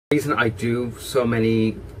The reason I do so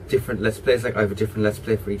many different Let's Plays, like I have a different Let's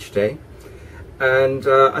Play for each day, and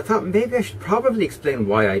I thought maybe I should probably explain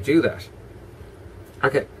why I do that.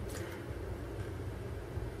 Okay.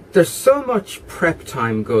 There's so much prep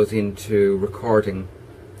time goes into recording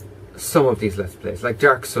some of these Let's Plays, like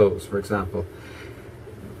Dark Souls, for example.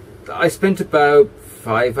 I spent about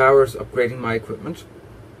 5 hours upgrading my equipment,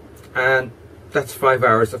 and that's 5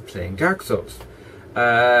 hours of playing Dark Souls.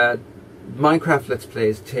 Minecraft Let's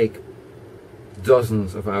Plays take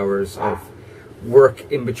dozens of hours of work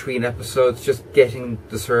in between episodes, just getting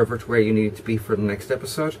the server to where you need it to be for the next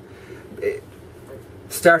episode.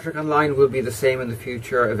 Star Trek Online will be the same in the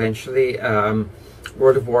future eventually.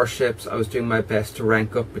 World of Warships, I was doing my best to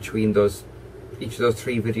rank up between each of those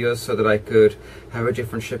 3 videos so that I could have a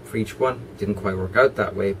different ship for each one. Didn't quite work out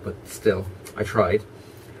that way, but still, I tried.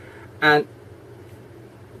 And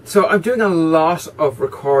so I'm doing a lot of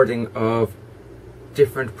recording of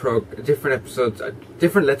different episodes,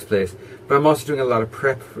 different Let's Plays, but I'm also doing a lot of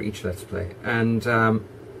prep for each Let's Play. And the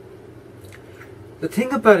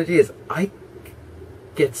thing about it is, I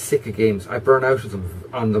get sick of games. I burn out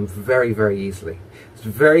on them very, very easily. There's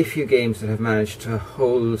very few games that have managed to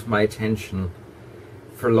hold my attention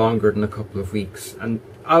for longer than a couple of weeks, and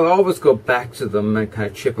I'll always go back to them and kind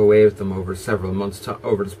of chip away at them over several months,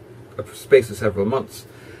 over a space of several months.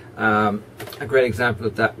 A great example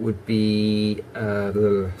of that would be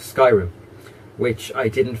Skyrim, which I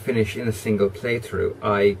didn't finish in a single playthrough.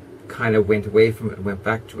 I kind of went away from it and went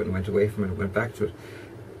back to it, and went away from it and went back to it,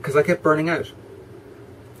 because I kept burning out.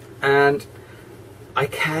 And I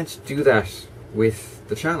can't do that with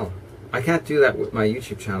the channel. I can't do that with my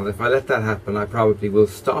YouTube channel. If I let that happen, I probably will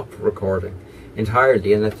stop recording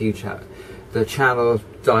entirely and let the channel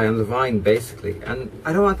die on the vine, basically. And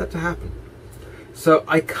I don't want that to happen. So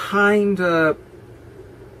I kind of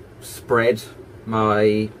spread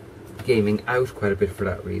my gaming out quite a bit for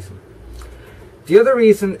that reason. The other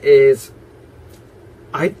reason is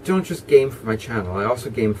I don't just game for my channel, I also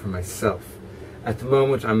game for myself. At the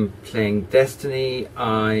moment I'm playing Destiny,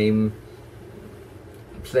 I'm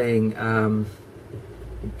playing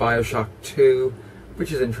Bioshock 2,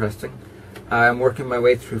 which is interesting. I'm working my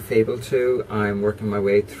way through Fable 2, I'm working my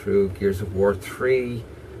way through Gears of War 3,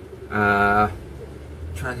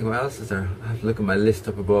 trying to think what else is there. I have to look at my list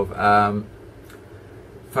up above. Final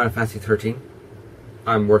Fantasy 13,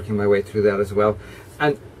 I'm working my way through that as well.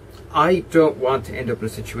 And I don't want to end up in a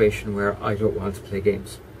situation where I don't want to play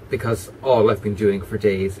games, because all I've been doing for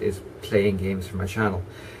days is playing games for my channel.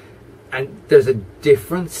 And there's a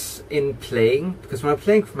difference in playing, because when I'm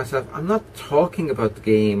playing for myself, I'm not talking about the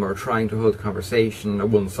game or trying to hold a conversation, a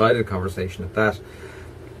one-sided conversation at that.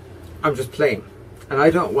 I'm just playing. And I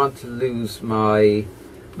don't want to lose my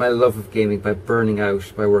love of gaming by burning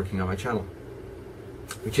out by working on my channel.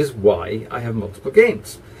 Which is why I have multiple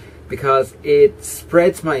games. Because it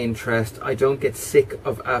spreads my interest. I don't get sick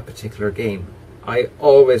of a particular game. I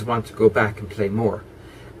always want to go back and play more.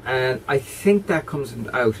 And I think that comes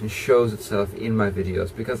out and shows itself in my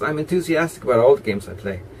videos, because I'm enthusiastic about all the games I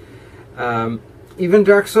play. Even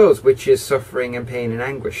Dark Souls, which is suffering and pain and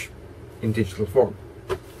anguish in digital form.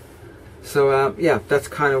 So yeah, that's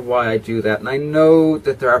kind of why I do that. And I know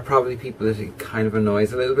that there are probably people that it kind of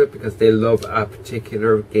annoys a little bit, because they love a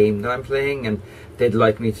particular game that I'm playing and they'd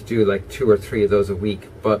like me to do like 2 or 3 of those a week.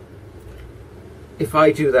 But if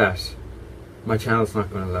I do that, my channel's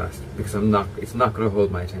not going to last, because it's not going to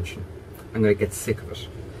hold my attention. I'm going to get sick of it.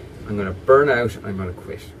 I'm going to burn out, I'm going to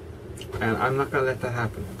quit. And I'm not going to let that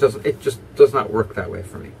happen. It just does not work that way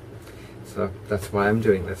for me. So that's why I'm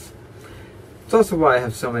doing this. It's also why I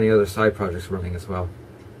have so many other side projects running as well.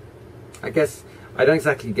 I guess I don't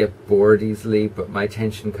exactly get bored easily, but my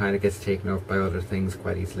attention kind of gets taken over by other things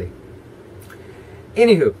quite easily.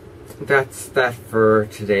 Anywho, that's that for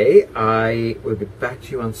today. I will be back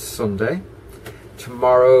to you on Sunday.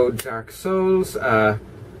 Tomorrow, Dark Souls,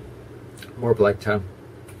 more Blighttown,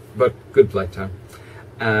 but good Blighttown.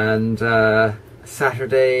 And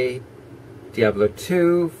Saturday, Diablo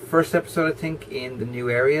 2, first episode I think in the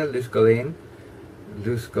new area, Luz Golain.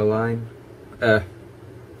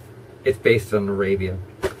 It's based on Arabia.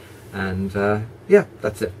 And yeah,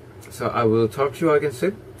 that's it. So I will talk to you all again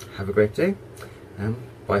soon. Have a great day, and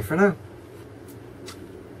bye for now.